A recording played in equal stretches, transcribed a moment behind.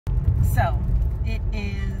So it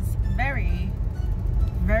is very,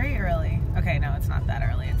 very early. Okay, no, it's not that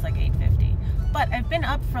early. It's like 8:50. But I've been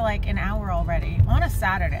up for like an hour already on a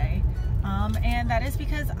Saturday. And that is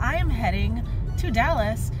because I am heading to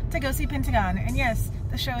Dallas to go see Pentagon. And yes,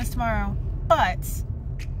 the show is tomorrow, but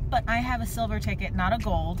I have a silver ticket, not a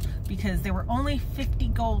gold, because there were only 50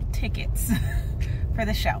 gold tickets for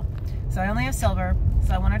the show. So I only have silver,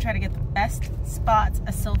 so I want to try to get the best spots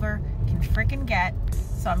a silver can freaking get.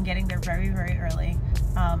 So I'm getting there very, very early.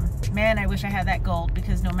 Man, I wish I had that gold,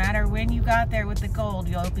 because no matter when you got there with the gold,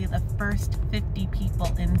 you'll be the first 50 people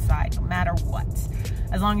inside, no matter what,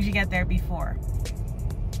 as long as you get there before.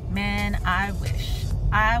 Man, I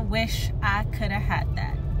wish I could have had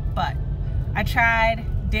that, but I tried,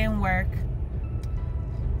 didn't work.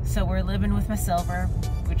 So we're living with my silver,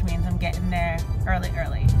 which means I'm getting there early.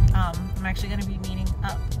 I'm actually going to be meeting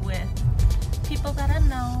up with people that I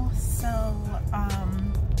know, so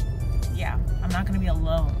yeah, I'm not going to be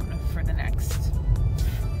alone for the next,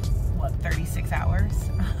 what, 36 hours?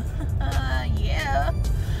 Yeah.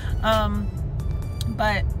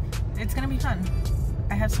 But it's going to be fun.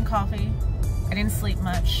 I have some coffee. I didn't sleep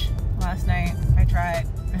much last night. I tried,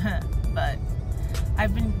 but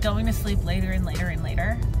I've been going to sleep later and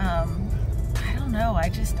later. I don't know.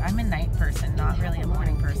 I'm a night person, not really a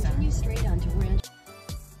morning person. Continue straight onto Ranch.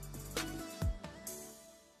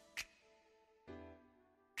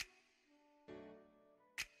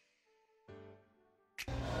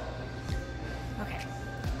 Okay,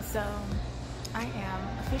 so I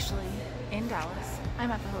am officially in Dallas.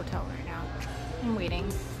 I'm at the hotel right now. I'm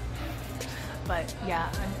waiting. But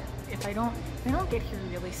yeah, if they don't get here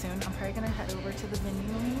really soon, I'm probably gonna head over to the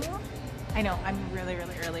venue. I know I'm really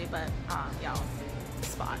early, but y'all,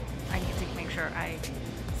 spot. I need to make sure I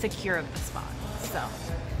secure the spot. So,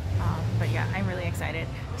 but yeah, I'm really excited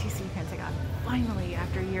to see Pentagon finally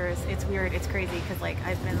after years. It's weird, it's crazy, because like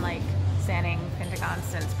I've been like standing Pentagon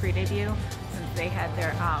since pre-debut, since they had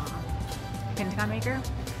their Pentagon maker,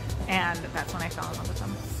 and that's when I fell in love with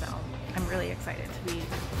them. So I'm really excited to be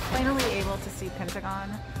finally able to see Pentagon.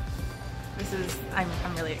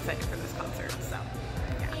 I'm really excited for this concert, so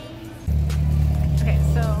yeah. Okay,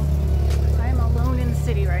 so I'm alone in the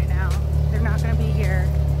city right now. They're not going to be here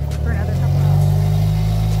for another couple hours.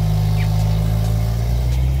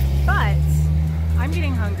 But I'm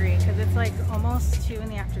getting hungry because it's like almost 2 in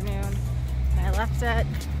the afternoon. And I left at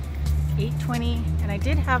 8:20, and I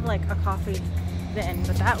did have like a coffee then,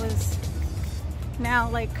 but that was now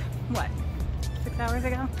like, what, 6 hours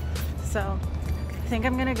ago? So I think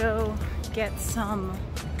I'm gonna go get some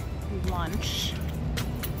lunch.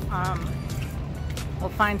 We'll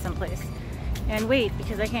find some place and wait,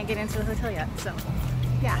 because I can't get into the hotel yet. So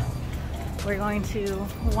yeah, we're going to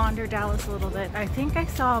wander Dallas a little bit. I think I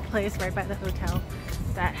saw a place right by the hotel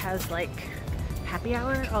that has like happy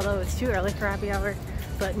hour, although it's too early for happy hour,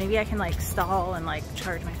 but maybe I can like stall and like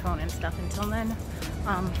charge my phone and stuff until then.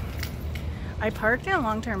 I parked in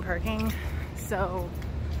long-term parking, so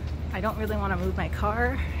I don't really want to move my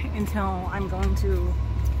car until I'm going to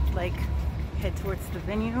like head towards the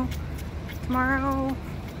venue tomorrow.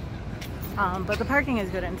 But the parking is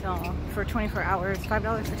good until, for 24 hours,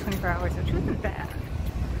 $5 for 24 hours, which isn't bad.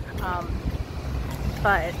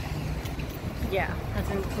 But yeah, that's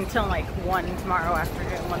until like 1 tomorrow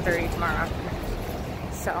afternoon, 1:30 tomorrow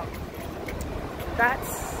afternoon. So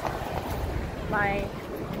that's my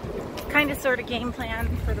kind of sort of game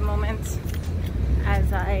plan for the moment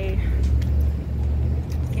as I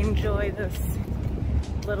enjoy this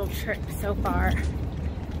little trip so far.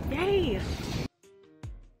 Yay!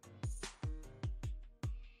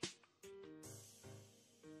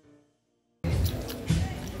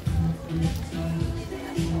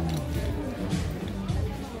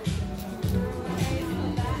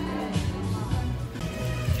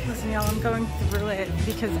 Listen, y'all, I'm going through it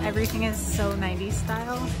because everything is so 90s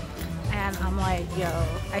style, and I'm like, yo,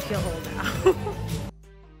 I feel old now.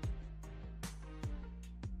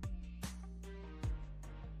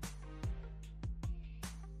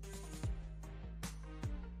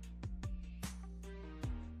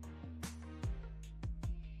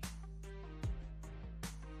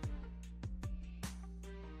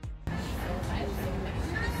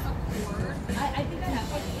 I think I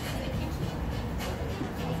have one.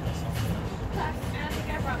 I think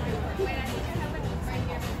I brought my work. Wait, I think I have it right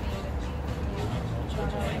here for me.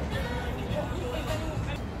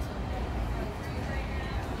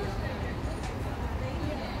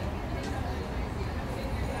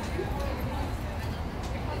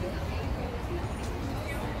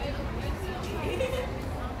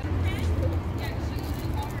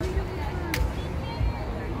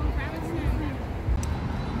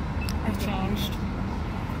 I've changed,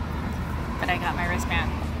 but I got my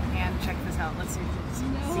wristband. And check this out. Let's see.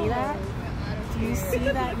 See that? Do you see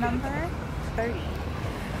that number? 30.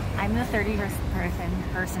 I'm the 30th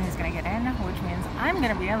person who's going to get in, which means I'm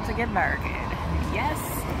going to be able to get barricade. Yes.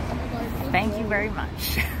 Thank you very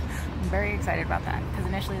much. I'm very excited about that because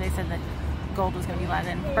initially they said that gold was going to be let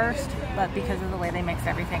in first, but because of the way they mixed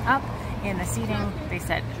everything up in the seating, they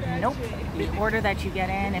said nope. The order that you get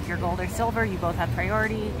in, if you're gold or silver, you both have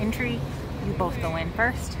priority entry. You both go in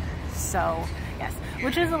first. So yes,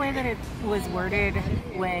 which is the way that it was worded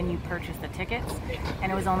when you purchased the tickets,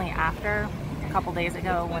 and it was only after a couple days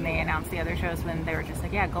ago when they announced the other shows when they were just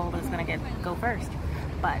like, yeah, gold is going to go first.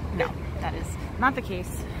 But no, that is not the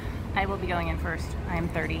case. I will be going in first. I am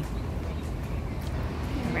 30.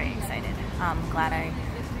 I'm very excited. I'm glad I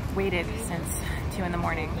waited since 2 in the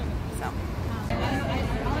morning. So.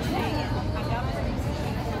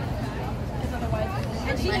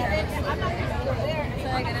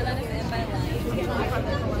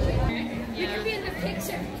 You can be in the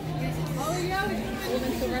picture. Oh yeah,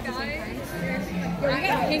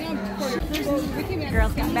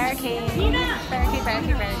 Girls got barricade. Nina!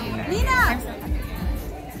 Barricade. Nina!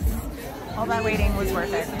 All that waiting was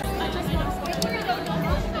worth it.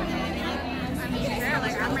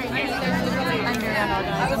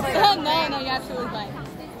 Oh no, you're absolutely fine.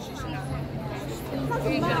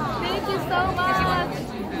 Thank you so much.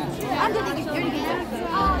 I'm gonna get your hand.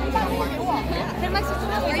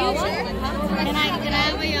 Are you sure? Can I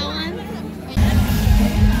have a yellow one?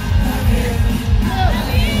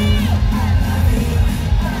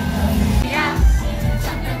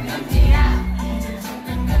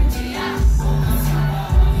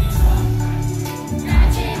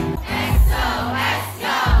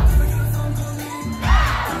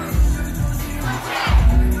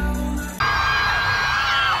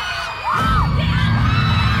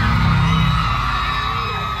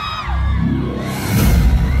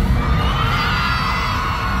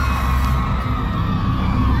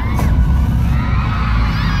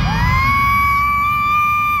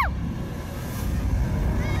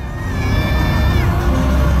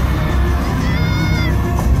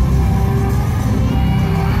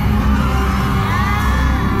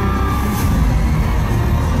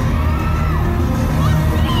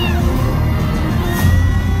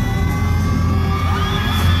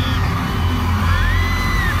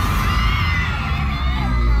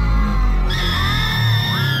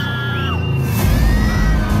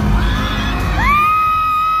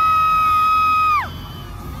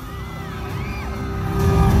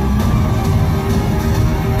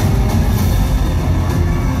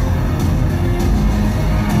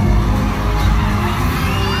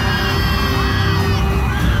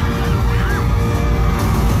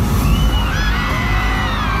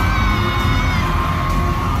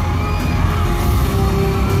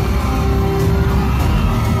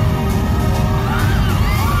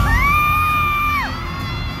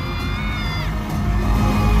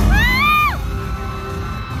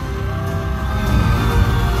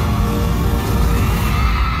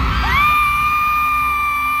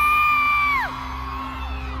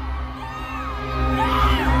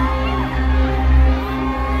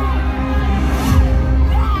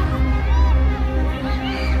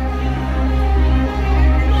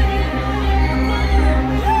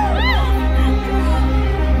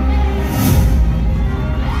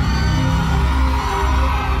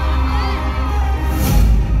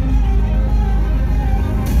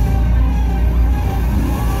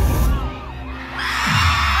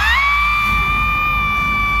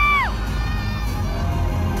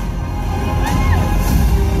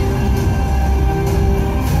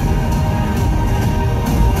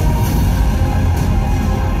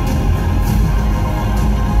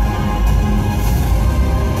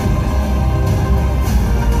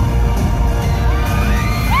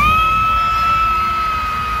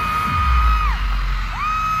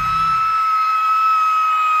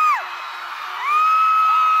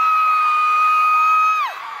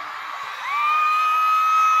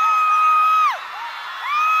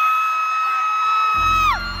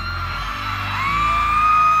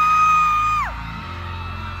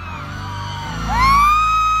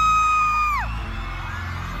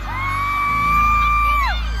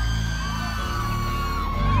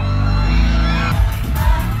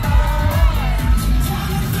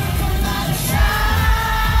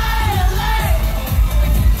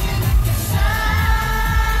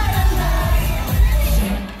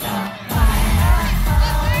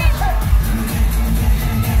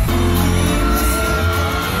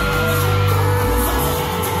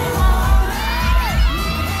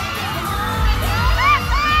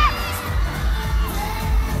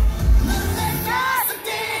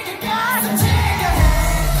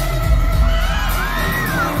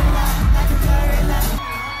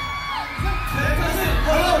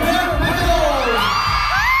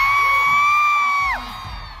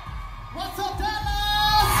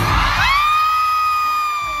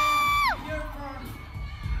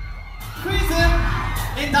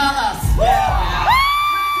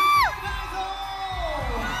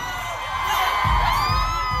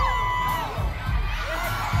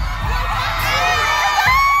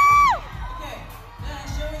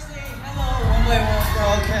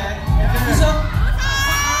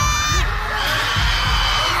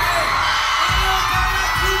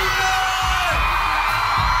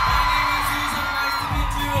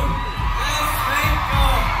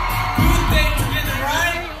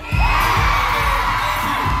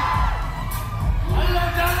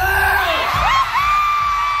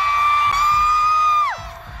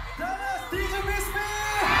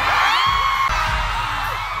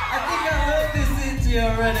 here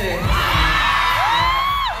already.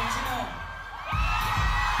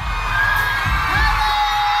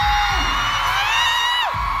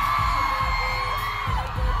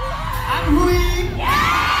 I'm Hui.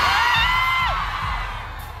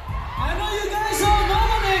 I know you guys all know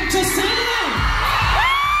my name. Just say the name.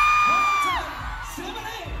 One more time. Say my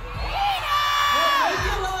name. Make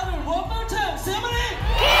it louder. One more time. Say my name.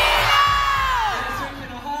 Yes,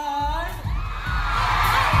 drinking a high.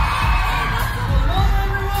 Come on,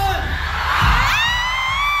 everyone.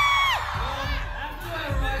 Well, after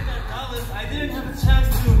I arrived at Dallas, I didn't have a chance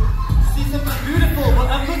to see something beautiful, but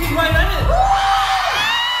I'm looking right at it.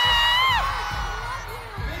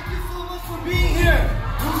 Thank you so much for being here.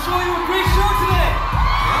 We'll show you a great show today.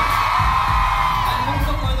 And what's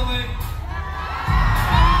up, by the way?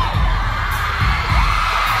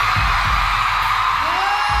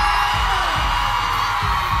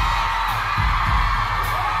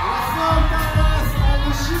 What's up, Dallas? I'm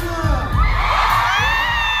Ashima.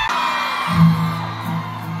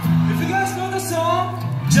 If you guys know the song,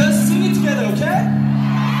 just sing it together, okay?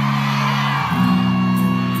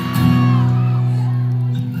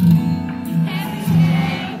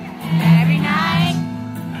 Every night.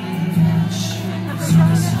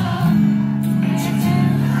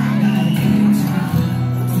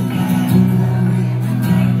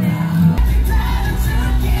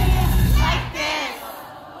 Like this. Like this.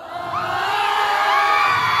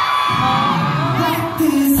 Like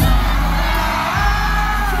this.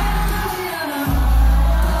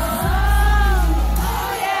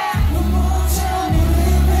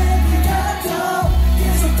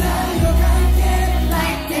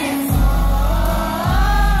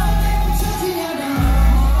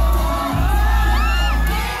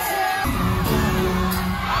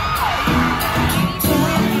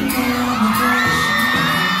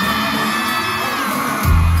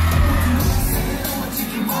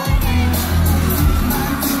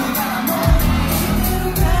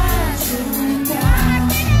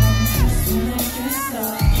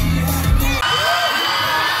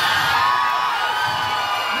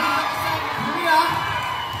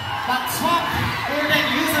 But top order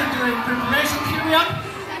user during preparation period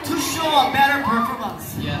to show a better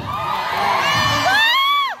performance. Yeah.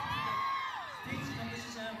 Stage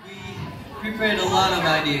competition, we prepared a lot of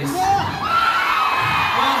ideas.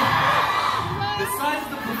 Well, besides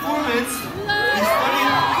the performance, we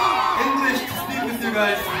studied English to speak with you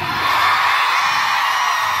guys.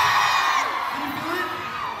 Can you feel it?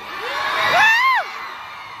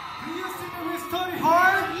 Do you see that we study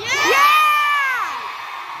hard?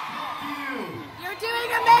 You're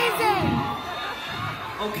doing amazing.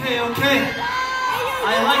 Okay. I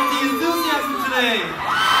like the enthusiasm today. Are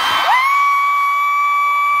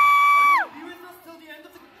you with us till the end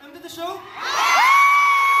of the show?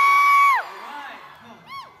 Alright.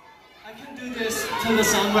 I can do this till the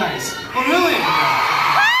sunrise. Oh really?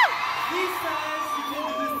 He says you can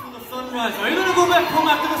do this till the sunrise. Are you gonna go back home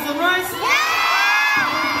after the sunrise?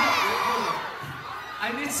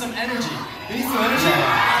 I need some energy. You need some energy?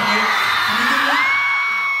 Can you give me?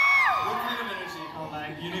 What kind of energy? Oh,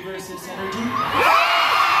 like universe's energy?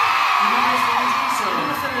 Universe energy? So,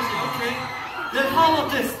 universe energy, okay. Then how about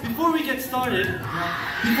this? Before we get started to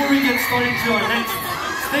our next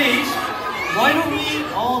stage, why don't we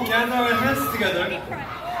all gather our hands together?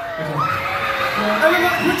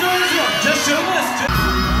 Everyone, put your hands up. Just show us.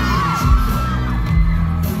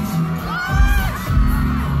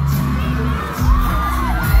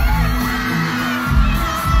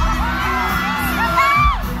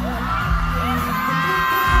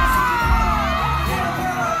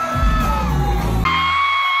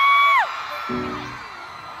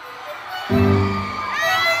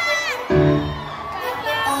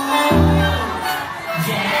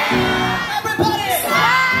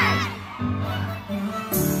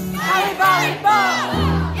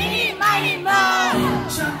 Volleyball.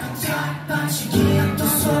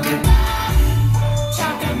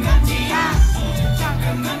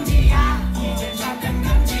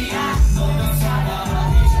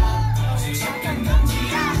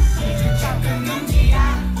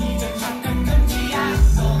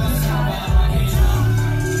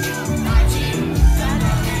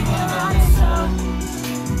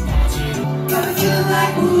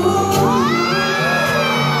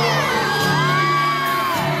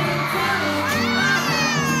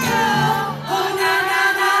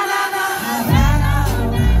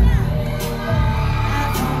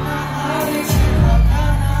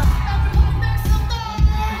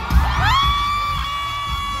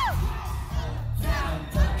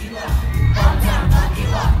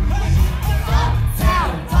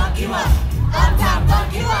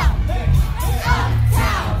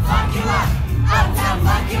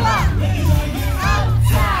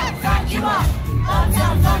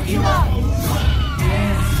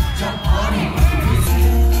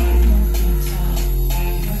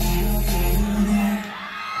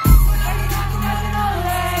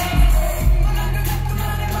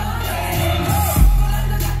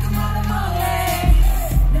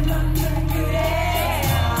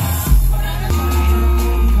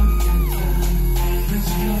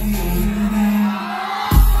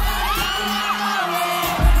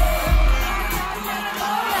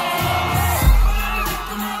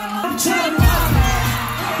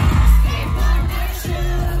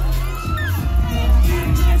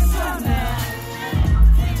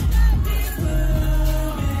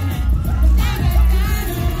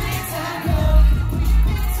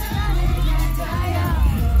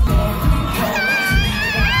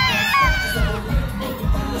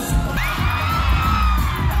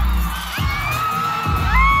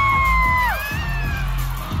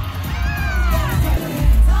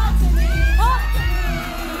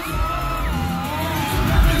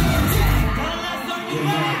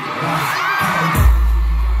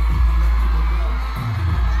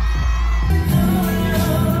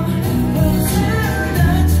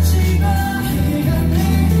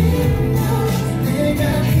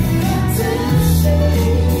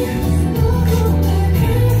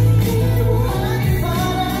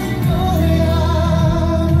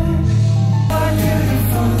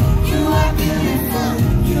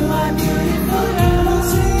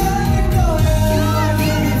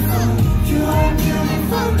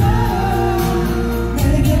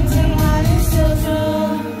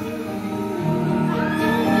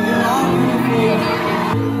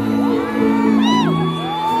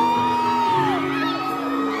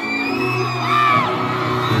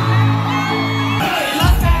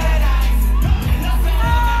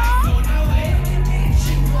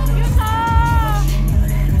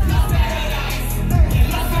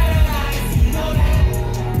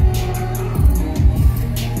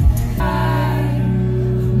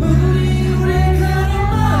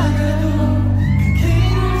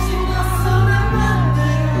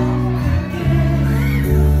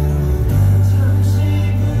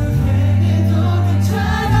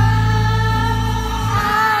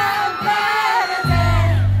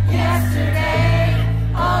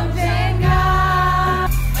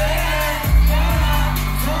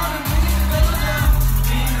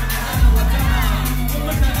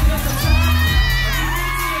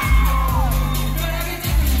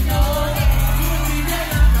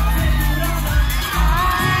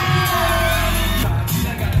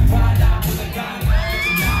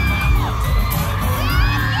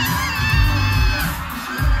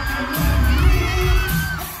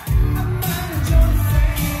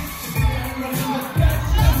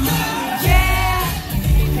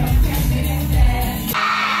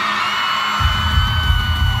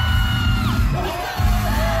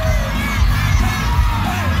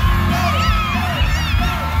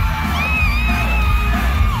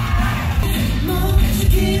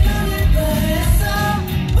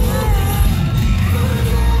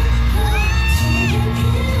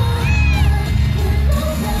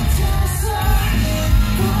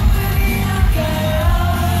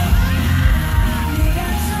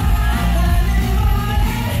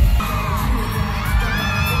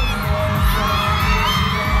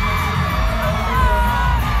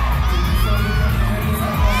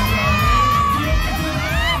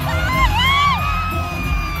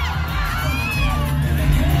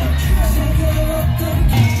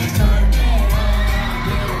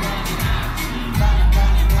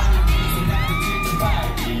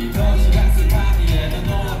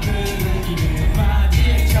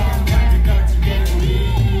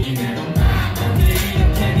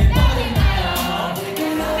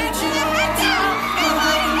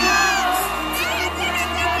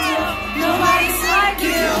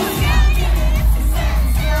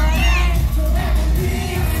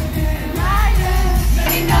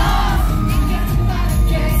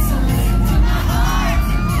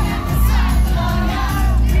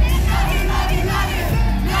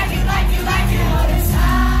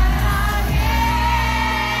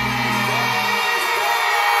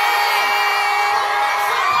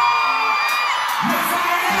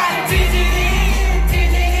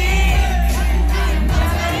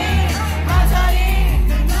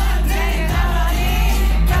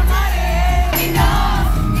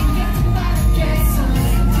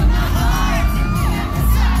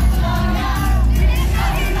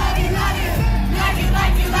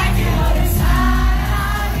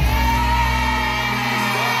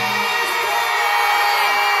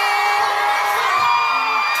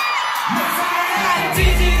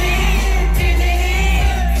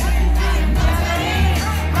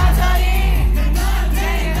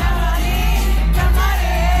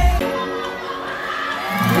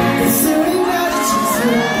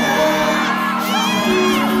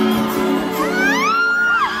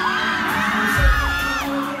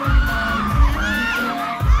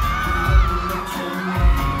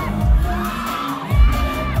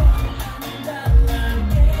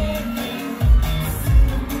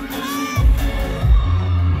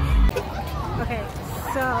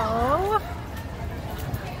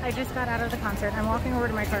 I just got out of the concert. I'm walking over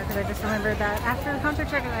to my car because I just remembered that after the concert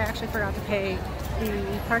check, I actually forgot to pay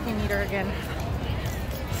the parking meter again.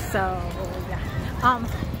 So, yeah.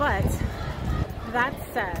 But that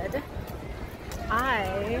said,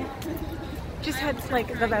 I just had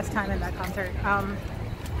like the best time in that concert.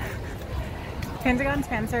 Pentagon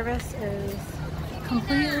Fanservice is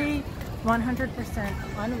completely 100%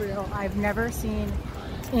 unreal. I've never seen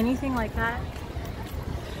anything like that.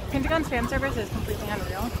 Pentagon's Fanservice is completely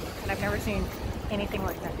unreal, and I've never seen anything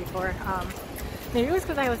like that before. Maybe it was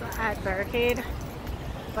because I was at Barricade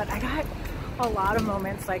but I got a lot of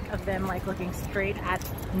moments like of them like looking straight at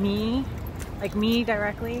me, like me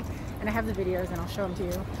directly, and I have the videos and I'll show them to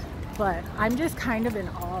you, but I'm just kind of in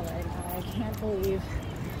awe right now. I can't believe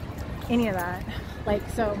any of that. Like,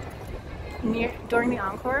 so during the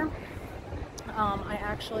encore, I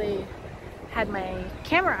actually had my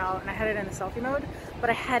camera out and I had it in the selfie mode, but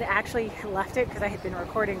I had actually left it because I had been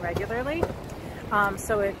recording regularly.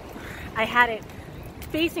 I had it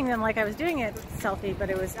facing them like I was doing it selfie, but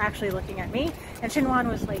it was actually looking at me, and Shinwan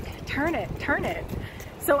was like, turn it, turn it.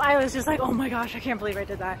 So I was just like, oh my gosh, I can't believe I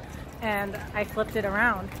did that. And I flipped it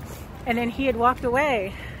around, and then he had walked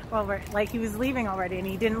away, well, like he was leaving already, and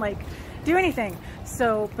he didn't like do anything.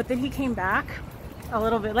 So, but then he came back a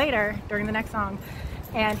little bit later during the next song,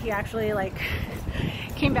 and he actually like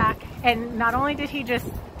came back, and not only did he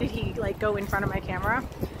like go in front of my camera,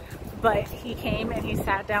 but he came and he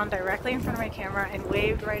sat down directly in front of my camera and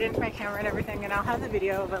waved right into my camera and everything, and I'll have the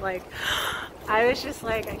video, but like I was just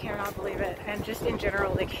like, I cannot believe it. And just in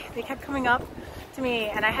general, like they kept coming up to me,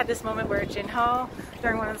 and I had this moment where Jinho,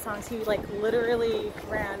 during one of the songs, he like literally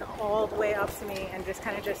ran all the way up to me and just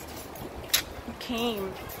kind of just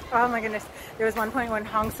came. Oh my goodness. There was one point when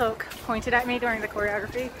Hongsuk pointed at me during the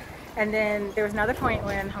choreography, and then there was another point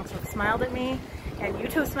when Hongsuk smiled at me, and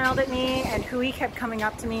Yuto smiled at me, and Hui kept coming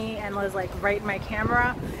up to me and was like right in my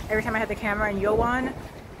camera every time I had the camera, and Yowan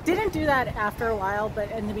didn't do that after a while,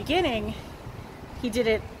 but in the beginning he did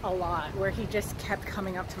it a lot, where he just kept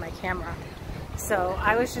coming up to my camera. So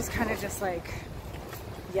I was just kind of just like,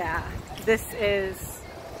 yeah, this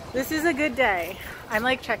is a good day. I'm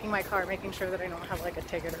like checking my car, making sure that I don't have like a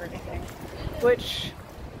ticket or anything, which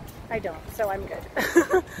I don't, so I'm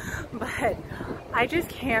good. But I just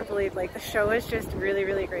can't believe, like, the show is just really,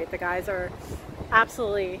 really great. The guys are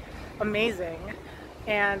absolutely amazing,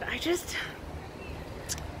 and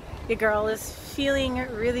your girl is feeling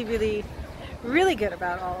really, really, really good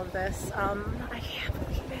about all of this. I can't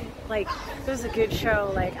believe it. Like, it was a good show.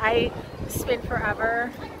 Like, I spent forever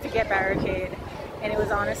to get Barricade, and it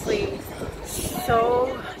was honestly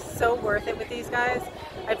so worth it with these guys.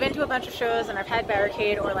 I've been to a bunch of shows and I've had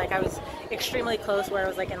Barricade, or like I was extremely close where I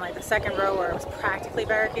was like in like the second row where it was practically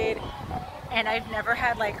Barricade, and I've never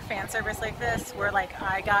had like fan service like this where like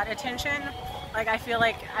I got attention. Like, I feel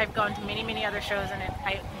like I've gone to many other shows and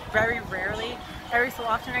I very rarely, every so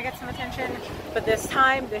often I get some attention, but this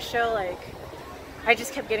time, this show, like I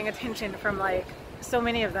just kept getting attention from like so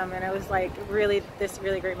many of them, and it was like really this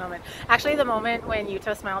really great moment. Actually, the moment when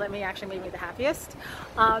Yuto smiled at me actually made me the happiest,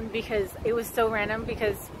 because it was so random,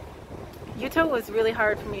 because Yuto was really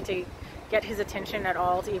hard for me to get his attention at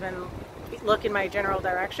all, to even look in my general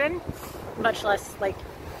direction, much less like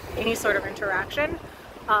any sort of interaction.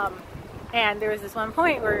 And there was this one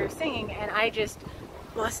point where we were singing and I just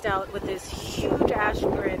bust out with this huge ass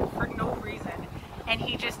grin for no reason, and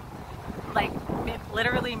he just like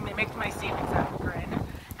literally mimicked my same exact grin,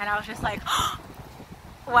 and I was just like, oh,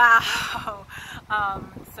 wow.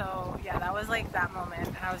 So yeah, that was like that moment,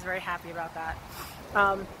 and I was very happy about that.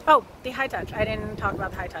 Oh, the high touch. I didn't talk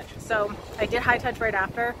about the high touch. So I did high touch right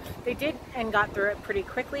after. They did and got through it pretty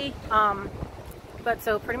quickly. But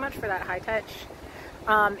so pretty much for that high touch,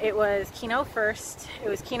 it was Kino first. It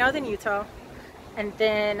was Kino, then Yuto, and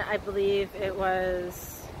then I believe it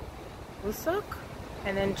was Usuk,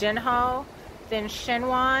 and then Jinho, then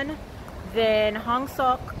Shinwan, then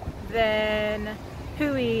Hongsuk, then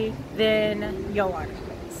Hui, then Yowan.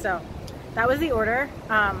 So that was the order.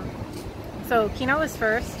 So Kino was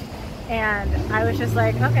first, and I was just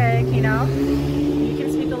like, okay, Kino, you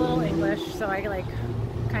can speak a little English. So I like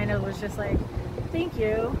kind of was just like, thank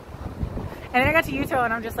you. And then I got to Yuto,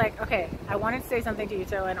 and I'm just like, okay, I wanted to say something to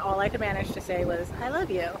Yuto, and all I could manage to say was, I love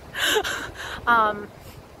you.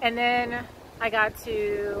 And then I got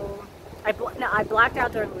to, I blacked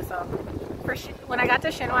out during Wusok. When I got to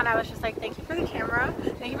Shinwan, I was just like, thank you for the camera.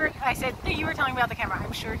 Thank you for, I said, thank you for telling me about the camera.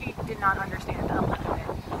 I'm sure he did not understand a lot of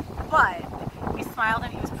it. But he smiled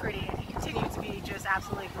and he was pretty, and he continued to be just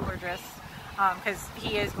absolutely gorgeous, because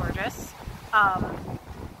he is gorgeous.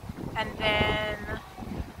 And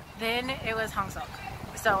then it was Hongsuk.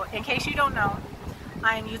 So in case you don't know,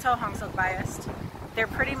 I'm Yuto Hongsuk biased. They're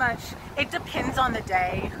pretty much, it depends on the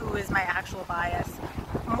day who is my actual bias.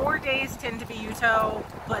 More days tend to be Yuto,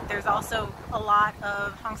 but there's also a lot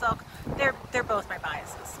of Hongsuk. They're both my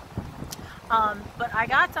biases. But I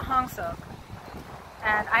got to Hongsuk,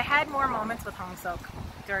 and I had more moments with Hongsuk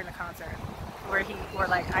during the concert where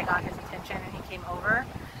like I got his attention and he came over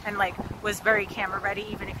and like was very camera ready,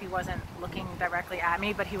 even if he wasn't looking directly at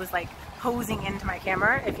me, but he was like posing into my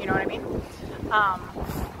camera, if you know what I mean.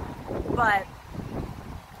 But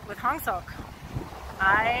with Hongsuk,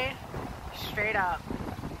 I straight up.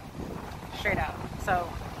 So,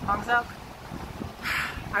 Hongseok,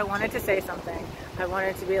 I wanted to say something. I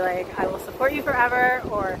wanted to be like, I will support you forever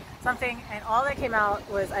or something, and all that came out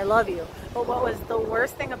was I love you. But what was the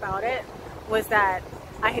worst thing about it was that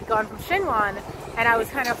I had gone from Shinwon and I was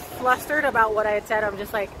kind of flustered about what I had said. I'm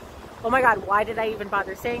just like, oh my god, why did I even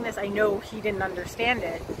bother saying this? I know he didn't understand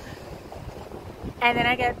it. And then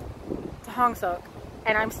I get to Hongseok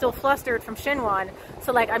and I'm still flustered from Shinwon,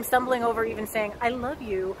 so like I'm stumbling over even saying I love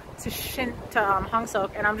you to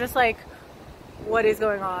Hongseok, and I'm just like, what is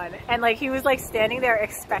going on? And like he was like standing there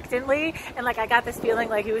expectantly, and like I got this feeling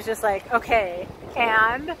like he was just like, okay,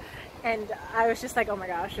 and I was just like, oh my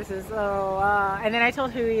gosh, this is and then I told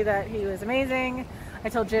Hui that he was amazing. I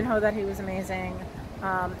told Jinho that he was amazing,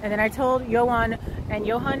 and then I told Yohan, and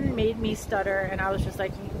Yohan made me stutter, and I was just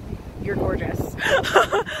like, you're gorgeous.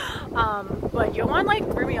 But Yohan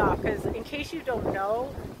like threw me off, because in case you don't know,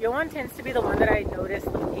 Yohan tends to be the one that I notice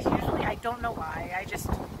the least usually. I don't know why,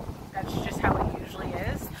 that's just how it usually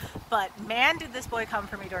is. But man, did this boy come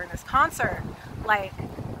for me during this concert. Like,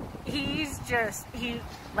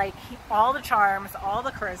 all the charms, all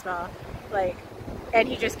the charisma, like, and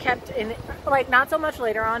he just kept in, like, not so much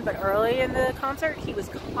later on, but early in the concert, he was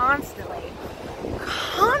constantly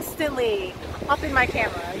up in my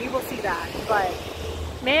camera. You will see that. But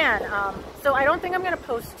man, so I don't think I'm going to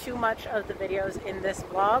post too much of the videos in this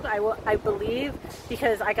vlog. I believe,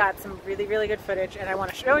 because I got some really, really good footage and I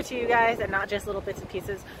want to show it to you guys and not just little bits and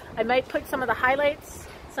pieces. I might put some of the highlights,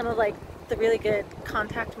 some of like the really good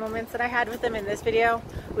contact moments that I had with them in this video,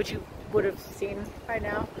 which you would have seen by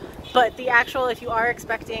now. But the actual, if you are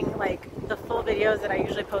expecting like the full videos that I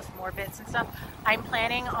usually post more bits and stuff, I'm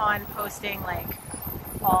planning on posting like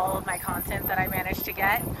all of my content that I managed to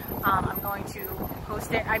get. I'm going to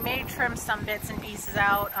post it. I may trim some bits and pieces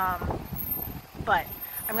out, but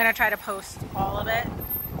I'm going to try to post all of it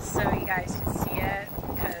so you guys can see it,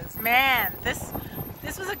 because man, this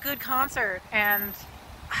was a good concert. And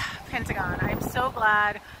Pentagon, I'm so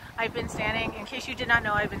glad. I've been standing, in case you did not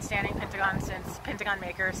know, I've been standing Pentagon since Pentagon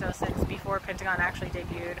Maker, so since before Pentagon actually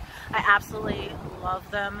debuted. I absolutely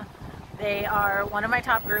love them. They are one of my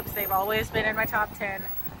top groups. They've always been in my top 10.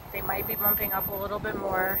 They might be bumping up a little bit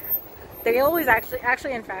more. They always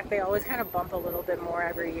actually in fact, they always kind of bump a little bit more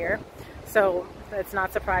every year. So it's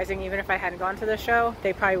not surprising. Even if I hadn't gone to the show,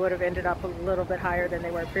 they probably would have ended up a little bit higher than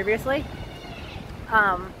they were previously.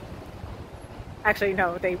 Actually,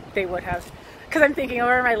 no, they would have. Because I'm thinking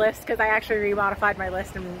over my list, because I actually remodified my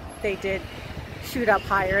list and they did shoot up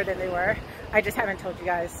higher than they were. I just haven't told you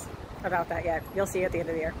guys about that yet. You'll see at the end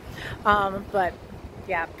of the year. But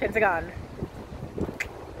yeah, Pentagon,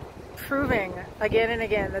 proving again and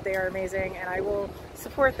again that they are amazing, and I will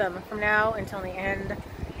support them from now until the end.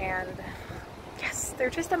 And yes, they're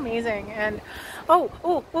just amazing. And so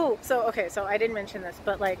okay, so I didn't mention this,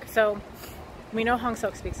 but like, so we know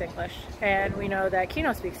Hongseok speaks English, and we know that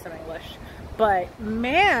Kino speaks some English, but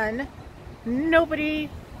man, nobody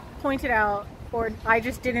pointed out, or I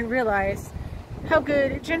just didn't realize how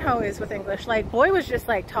good Jinho is with English. Like, boy was just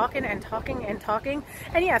like talking and talking and talking,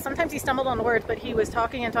 and yeah, sometimes he stumbled on the words, but he was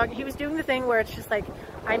talking and talking. He was doing the thing where it's just like,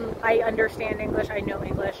 I understand English, I know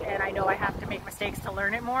English, and I know I have to make mistakes to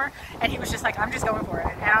learn it more, and he was just like, I'm just going for it.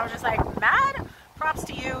 And I was just like, mad props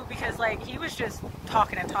to you, because like he was just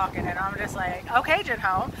talking and talking, and I'm just like, okay,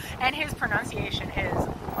 Jinho. And his pronunciation is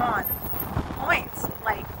on point.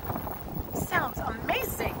 Like, sounds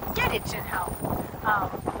amazing. Get it, Jinho.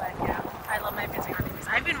 But yeah, I love my Pentagon movies.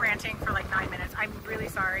 I've been ranting for like 9 minutes. I'm really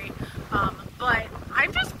sorry. But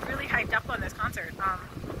I'm just really hyped up on this concert. I'm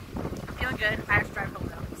feeling good. I have to drive home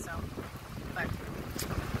though, so. But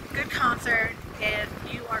good concert. If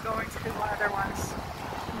you are going to the other ones,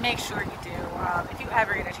 make sure you do. If you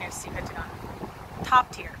ever get a chance to see Pentagon,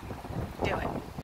 top tier, do it.